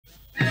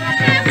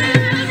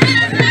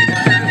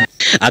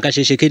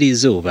akasheshekera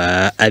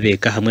izuba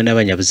abeka hamwe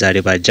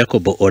n'abanyabuzare ba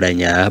Jacob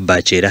Oulanyah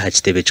bacera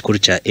hakitebe kikuru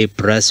cha A+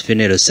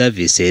 Funeral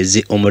Services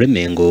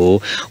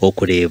umuremengo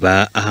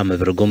okureba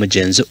ahamabiro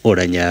g'omugenzi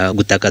Oulanyah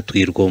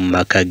gutakatwirwa mu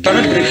makage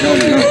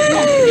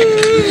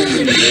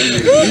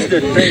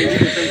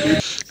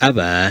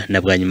aba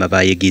nabwanyuma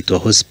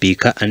bayegitwaho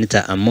Speaker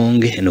Anita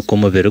Among nuko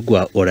umubiri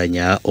gwa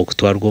Oulanyah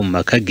okutwarwa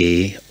mu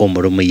makage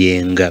omuri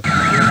Muyenga.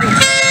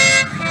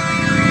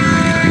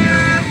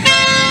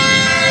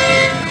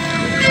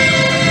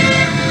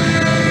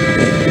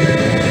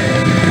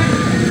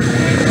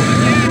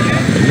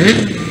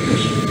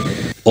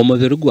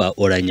 Omubiri gwa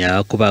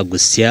Oulanyah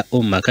kubagusya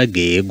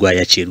omumakage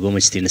gwayakiirwa mu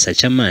kitinisa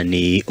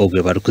ky'amaani obwe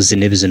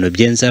barukuzina ebizino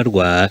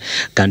by'enzarwa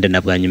kandi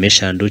nabwanyuma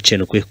eshanduke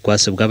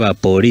n'okwekwasibwa ba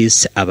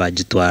polisi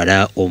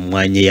abagitwara omu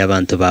mwanya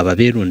y'abantu baba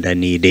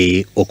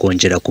berundanire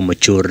okongera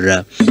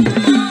kumucyurra.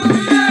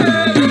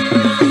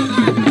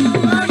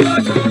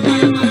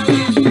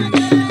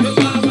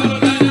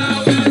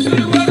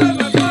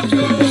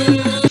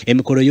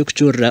 Emikoro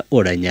y'okucyurra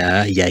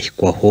Oulanyah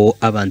yahikwaho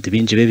abantu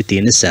bingi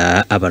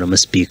b'ebitinisa abaramu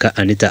Speaker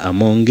Anita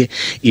Among,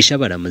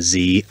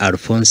 ishabaramuzi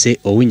Alphonse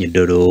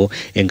Owinyidoro,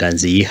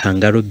 enganzi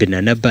y'ihanga Robin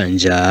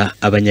Nabanja,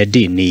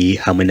 abanyadini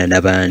hamwe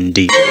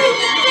n'abandi.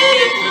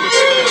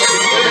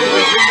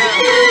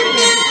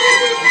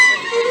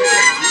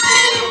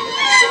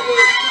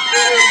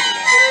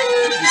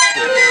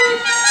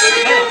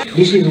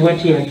 This is what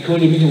he had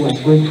told him he was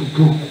going to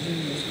do.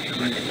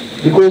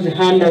 Because the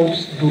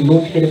handouts do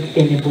not help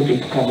anybody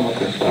to come out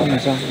of power.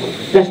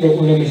 That's the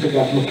only message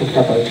I've not talked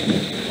about me.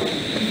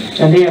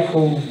 And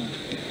therefore,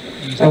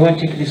 I want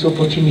to take this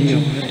opportunity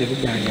to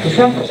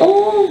thank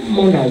all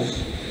mourners,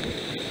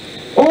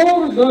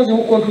 all those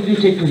who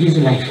contributed to his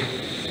life.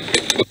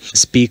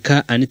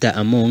 Speaker Anita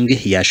Among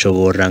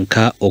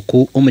yashoboranka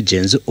oku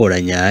omugenzi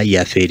Oulanyah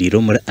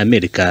yaferiro muri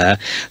Amerika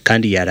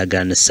kandi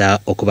yaraganisa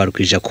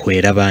okubarukija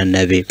kuhwera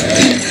abana be.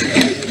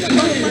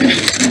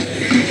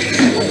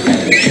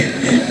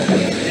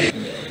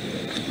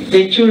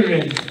 The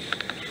children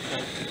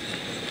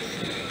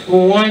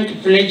who want to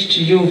pledge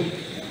to you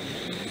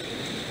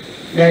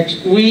that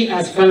we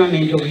as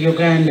Parliament of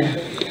Uganda,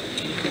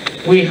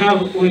 we've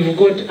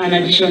got an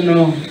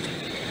additional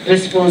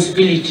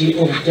responsibility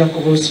of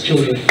Jacob's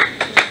children.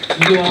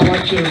 You are our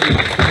children.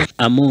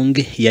 Among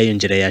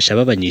yayongera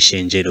yashaba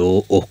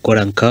abanyishenjero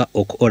okukoranka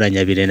oku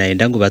Oulanyah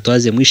birena ngo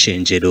batwaze mu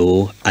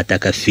ishenjero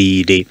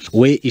atakafire.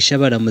 We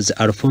ishabaramuzi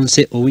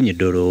Alphonse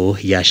Owinyidoro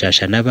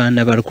yashasha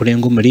n'abana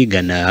barukurenga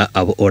umurigana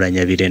abo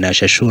Oulanyah birena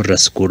ashashura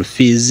school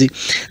fees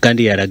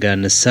kandi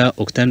yaraganisa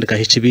okutandika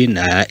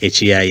h'ekibina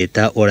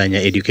ekiyayeta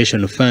Oulanyah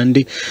Education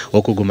Fund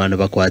okugumana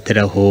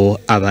bakwatiraho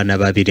abana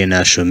babire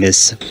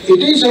nashomesa.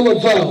 It is our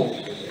vow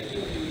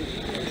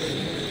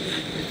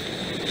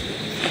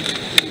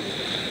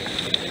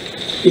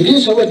it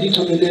is our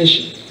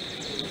determination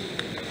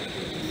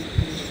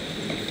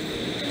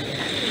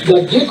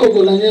that Jacob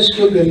Oulanyah's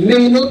children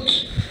may not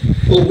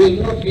or will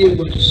not be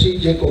able to see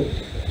Jacob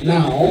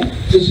now,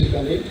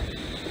 physically,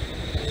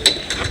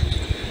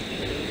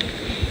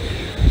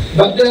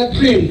 but their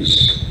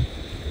dreams,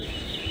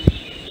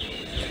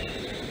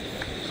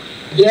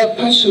 their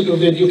pursuit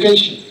of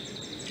education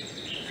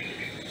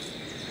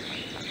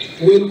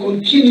will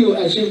continue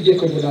as if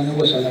Jacob Oulanyah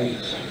was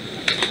alive.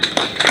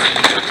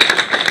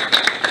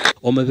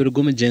 Omubiri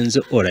g'omugenzi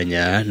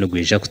Oulanyah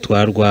nugwija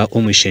kutwarwa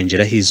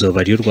omwishenjera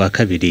hizoba ry'urwa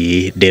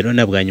kabiri rero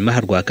nabwanyuma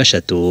harwa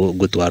kashatu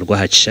gutwarwa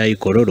hakishayi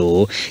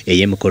kororo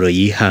ey'emikoro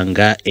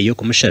y'ihanga eyo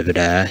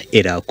kumushabira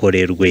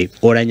erakorerwe.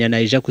 Oulanyah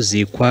naija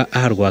kuzikwa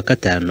aharwa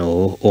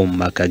katano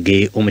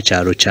omumakage omu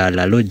kyaro kya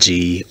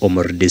Laloji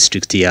omuri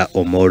district ya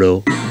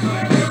Omoro.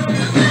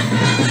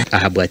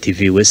 Ahabwa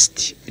TV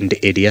West ndi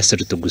Elias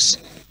Rutugusa.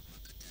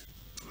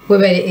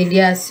 Webere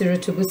Elias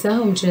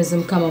Rutugusa umucunzi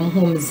mukama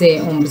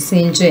muhumuze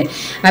omusinje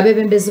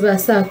abebembezi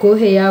basako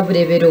he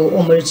yaburebero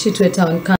omuri Kitwe Town